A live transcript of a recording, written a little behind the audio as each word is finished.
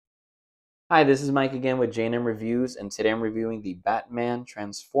Hi, this is Mike again with J&M Reviews, and today I'm reviewing the Batman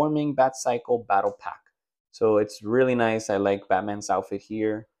Transforming Batcycle Battle Pack. So it's really nice. I like Batman's outfit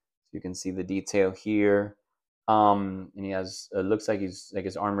here. You can see the detail here. And he has, it looks like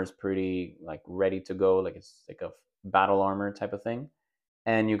his armor is pretty like ready to go, like it's like a battle armor type of thing.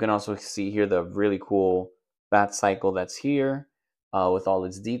 And you can also see here the really cool Batcycle that's here with all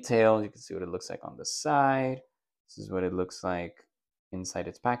its details. You can see what it looks like on the side. This is what it looks like inside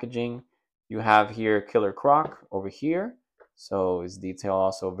its packaging. You have here Killer Croc over here. So his detail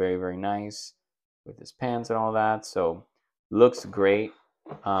also very, very nice with his pants and all that. So looks great.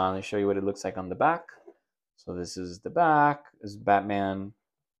 Let me show you what it looks like on the back. So this is the back. This is Batman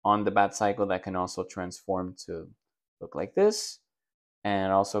on the Batcycle that can also transform to look like this. And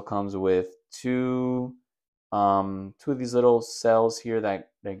it also comes with two of these little cells here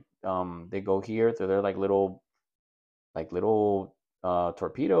that they go here. They're like little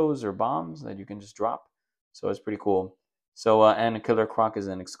torpedoes or bombs that you can just drop. So it's pretty cool. So and Killer Croc is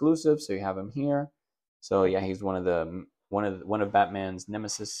an exclusive, so you have him here. So yeah, he's one of Batman's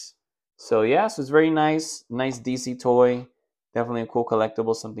nemesis. So yeah, so it's very nice DC toy. Definitely a cool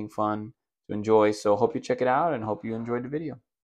collectible, something fun to enjoy. So hope you check it out and hope you enjoyed the video.